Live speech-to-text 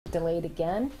delayed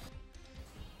again.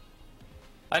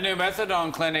 A new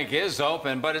methadone clinic is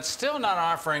open, but it's still not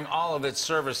offering all of its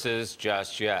services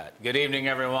just yet. Good evening,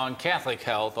 everyone. Catholic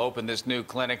Health opened this new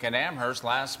clinic in Amherst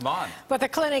last month. But the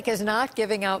clinic is not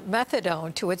giving out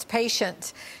methadone to its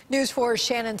patients. News 4's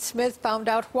Shannon Smith found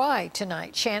out why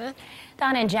tonight. Shannon?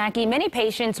 Don and Jackie, many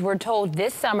patients were told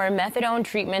this summer methadone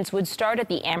treatments would start at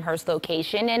the Amherst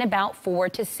location in about 4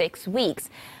 to 6 weeks.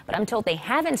 But I'm told they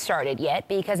haven't started yet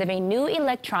because of a new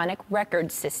electronic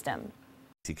record system.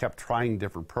 He kept trying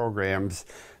different programs,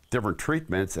 different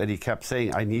treatments, and he kept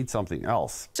saying, I need something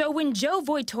else. So when Joe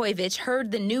Wojtowicz heard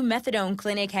the new methadone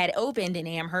clinic had opened in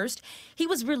Amherst, he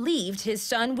was relieved his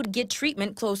son would get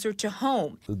treatment closer to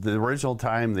home. The original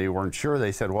time they weren't sure.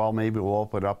 They said, well, maybe we'll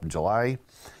open it up in July.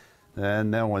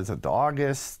 And then was it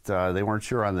August? They weren't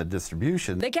sure on the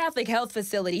distribution. The Catholic Health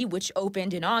facility, which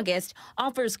opened in August,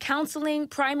 offers counseling,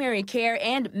 primary care,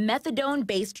 and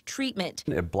methadone-based treatment.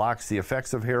 It blocks the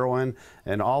effects of heroin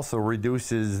and also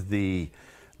reduces the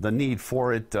need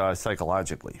for it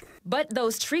psychologically. But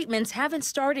those treatments haven't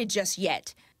started just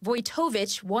yet.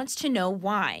 Wojtowicz wants to know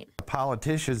why.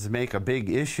 Politicians make a big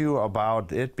issue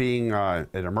about it being an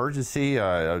emergency,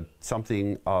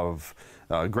 something of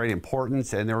great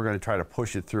importance, and they were going to try to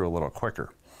push it through a little quicker.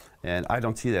 And I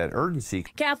don't see that urgency.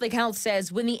 Catholic Health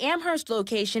says when the Amherst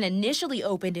location initially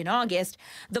opened in August,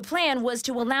 the plan was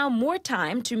to allow more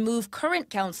time to move current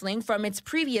counseling from its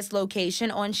previous location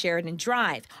on Sheridan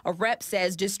Drive. A rep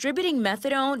says distributing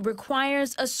methadone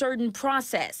requires a certain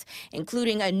process,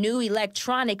 including a new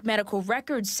electronic medical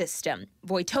record system.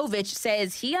 Wojtowicz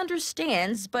says he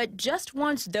understands, but just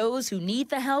wants those who need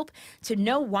the help to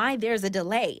know why there's a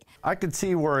delay. I could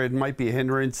see where it might be a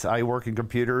hindrance. I work in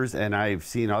computers, and I've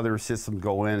seen other systems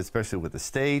go in, especially with the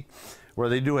state, where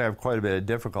they do have quite a bit of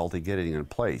difficulty getting in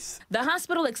place. The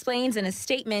hospital explains in a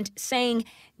statement saying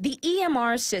the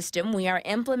EMR system we are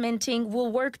implementing will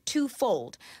work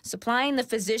twofold, supplying the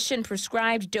physician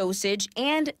prescribed dosage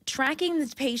and tracking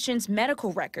the patient's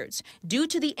medical records. Due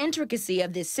to the intricacy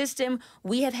of this system,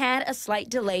 we have had a slight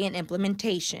delay in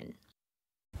implementation.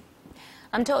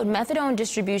 I'm told methadone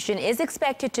distribution is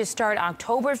expected to start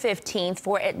October 15th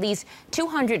for at least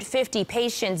 250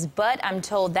 patients, but I'm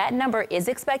told that number is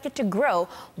expected to grow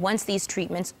once these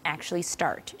treatments actually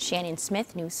start. Shannon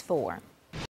Smith, News 4.